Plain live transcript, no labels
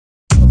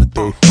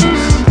be.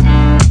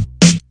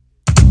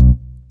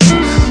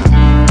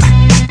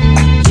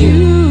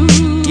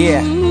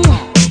 Yeah.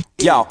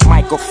 Yo,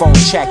 microphone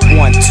check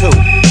 1 2.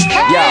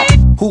 Yo,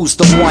 who's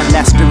the one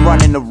that's been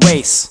running the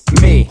race?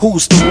 Me.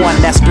 Who's the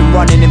one that's been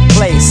running in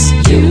place?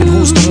 You. And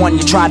who's the one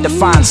you tried to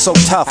find so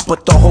tough,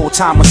 but the whole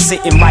time was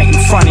sitting right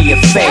in front of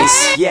your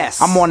face?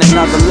 Yes, I'm on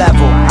another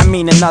level, I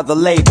mean another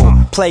label.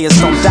 Players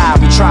don't die,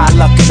 we try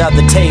luck at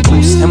other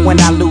tables. And when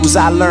I lose,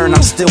 I learn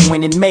I'm still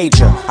winning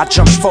major. I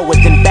jump forward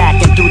then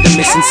back and through the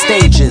missing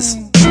stages.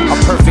 A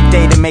perfect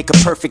day to make a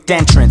perfect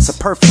entrance. A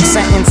perfect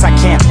sentence I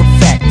can't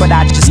perfect, but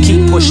I just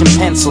keep pushing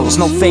pencils.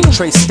 No fake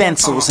trace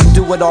stencils, and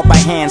do it all by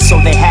hand so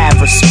they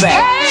have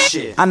respect.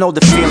 Shit. I know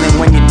the feeling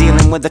when you're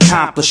dealing with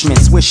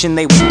accomplishments, wishing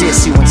they would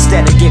diss you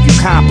instead of give you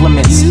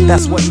compliments.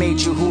 That's what made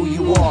you who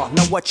you are,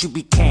 not what you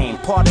became.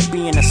 Part of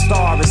being a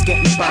star is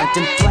getting burnt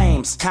in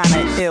flames.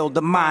 Kinda ill,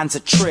 the mind's a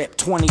trip.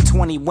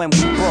 2020 when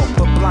we broke,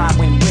 but blind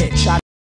when rich. I